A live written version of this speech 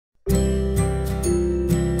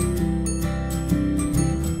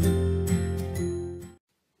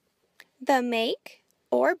The make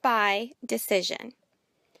or buy decision.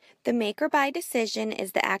 The make or buy decision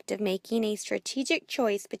is the act of making a strategic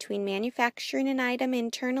choice between manufacturing an item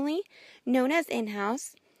internally, known as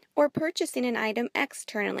in-house, or purchasing an item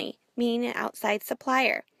externally, meaning an outside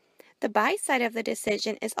supplier. The buy side of the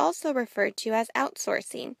decision is also referred to as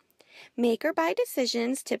outsourcing. Make or buy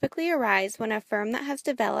decisions typically arise when a firm that has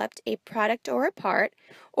developed a product or a part,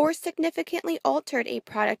 or significantly altered a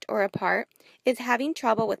product or a part, is having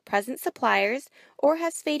trouble with present suppliers or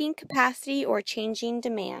has fading capacity or changing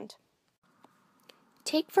demand.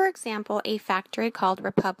 Take, for example, a factory called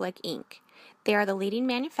Republic Inc. They are the leading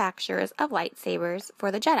manufacturers of lightsabers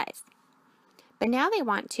for the Jedis. But now they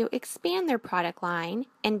want to expand their product line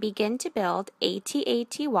and begin to build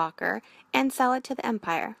AT-AT Walker and sell it to the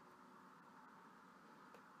Empire.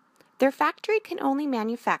 Their factory can only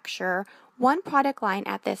manufacture one product line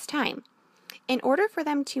at this time. In order for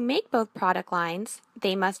them to make both product lines,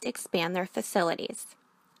 they must expand their facilities.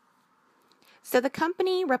 So the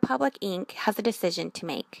company Republic Inc. has a decision to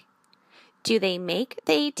make. Do they make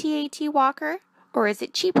the AT-AT Walker, or is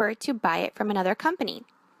it cheaper to buy it from another company?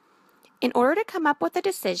 In order to come up with a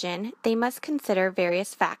decision, they must consider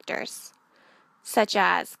various factors, such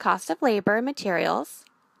as cost of labor and materials,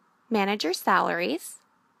 manager salaries,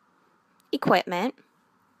 equipment,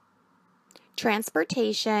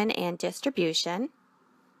 transportation and distribution,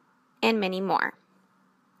 and many more.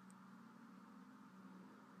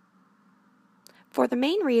 For the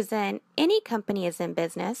main reason any company is in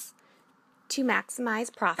business, to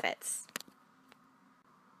maximize profits.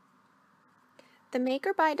 The make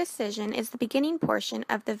or buy decision is the beginning portion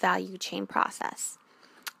of the value chain process.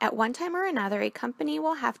 At one time or another, a company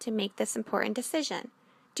will have to make this important decision.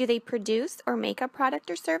 Do they produce or make a product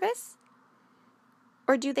or service?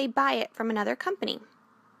 Or do they buy it from another company?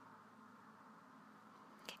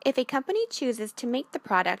 If a company chooses to make the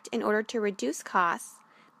product in order to reduce costs,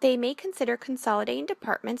 they may consider consolidating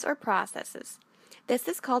departments or processes. This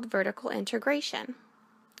is called vertical integration.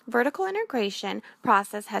 Vertical integration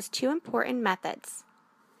process has two important methods.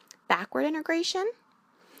 Backward integration.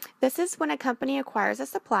 This is when a company acquires a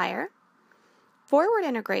supplier. Forward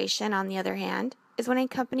integration, on the other hand, is when a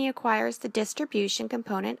company acquires the distribution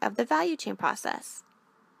component of the value chain process.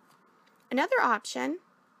 Another option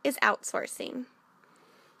is outsourcing.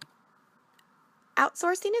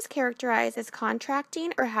 Outsourcing is characterized as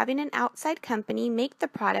contracting or having an outside company make the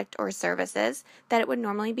product or services that it would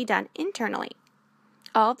normally be done internally.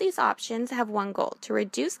 All of these options have one goal: to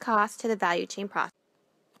reduce costs to the value chain process.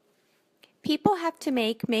 People have to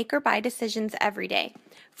make or buy decisions every day.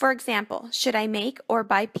 For example, should I make or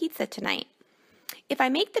buy pizza tonight? If I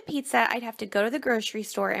make the pizza, I'd have to go to the grocery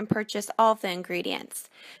store and purchase all of the ingredients.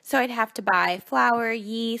 So I'd have to buy flour,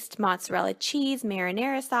 yeast, mozzarella cheese,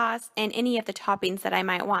 marinara sauce, and any of the toppings that I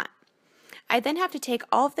might want. I then have to take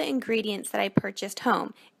all of the ingredients that I purchased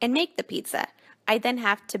home and make the pizza. I then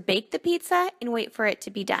have to bake the pizza and wait for it to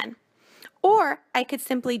be done. Or I could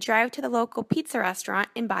simply drive to the local pizza restaurant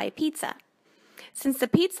and buy a pizza. Since the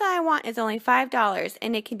pizza I want is only $5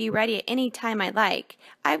 and it can be ready at any time I like,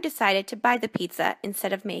 I've decided to buy the pizza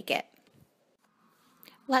instead of make it.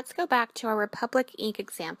 Let's go back to our Republic Inc.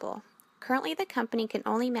 example. Currently, the company can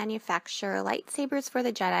only manufacture lightsabers for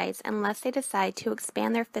the Jedis unless they decide to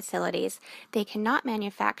expand their facilities. They cannot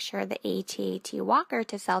manufacture the AT-AT Walker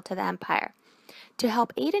to sell to the Empire. To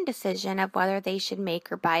help aid in decision of whether they should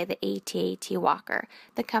make or buy the AT-AT Walker,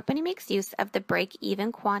 the company makes use of the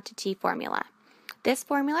break-even quantity formula. This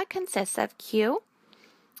formula consists of Q,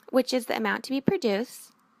 which is the amount to be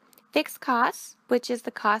produced, fixed costs, which is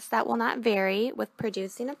the cost that will not vary with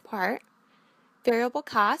producing a part, variable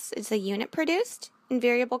costs is the unit produced, and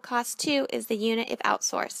variable cost 2 is the unit if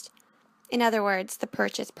outsourced. In other words, the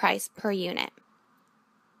purchase price per unit.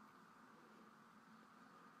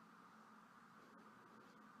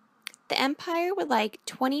 The Empire would like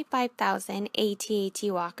 25,000 AT-AT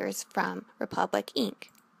Walkers from Republic Inc.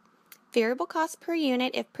 Variable cost per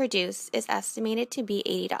unit if produced is estimated to be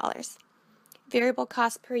 $80. Variable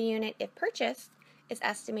cost per unit if purchased is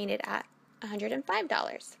estimated at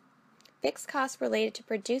 $105. Fixed cost related to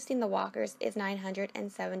producing the walkers is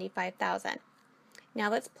 $975,000. Now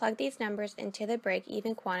let's plug these numbers into the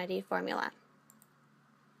break-even quantity formula.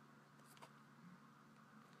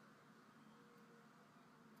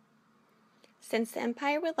 Since the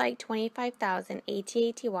Empire would like 25,000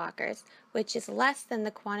 AT-AT Walkers, which is less than the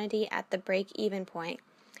quantity at the break-even point,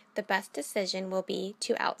 the best decision will be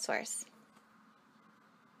to outsource.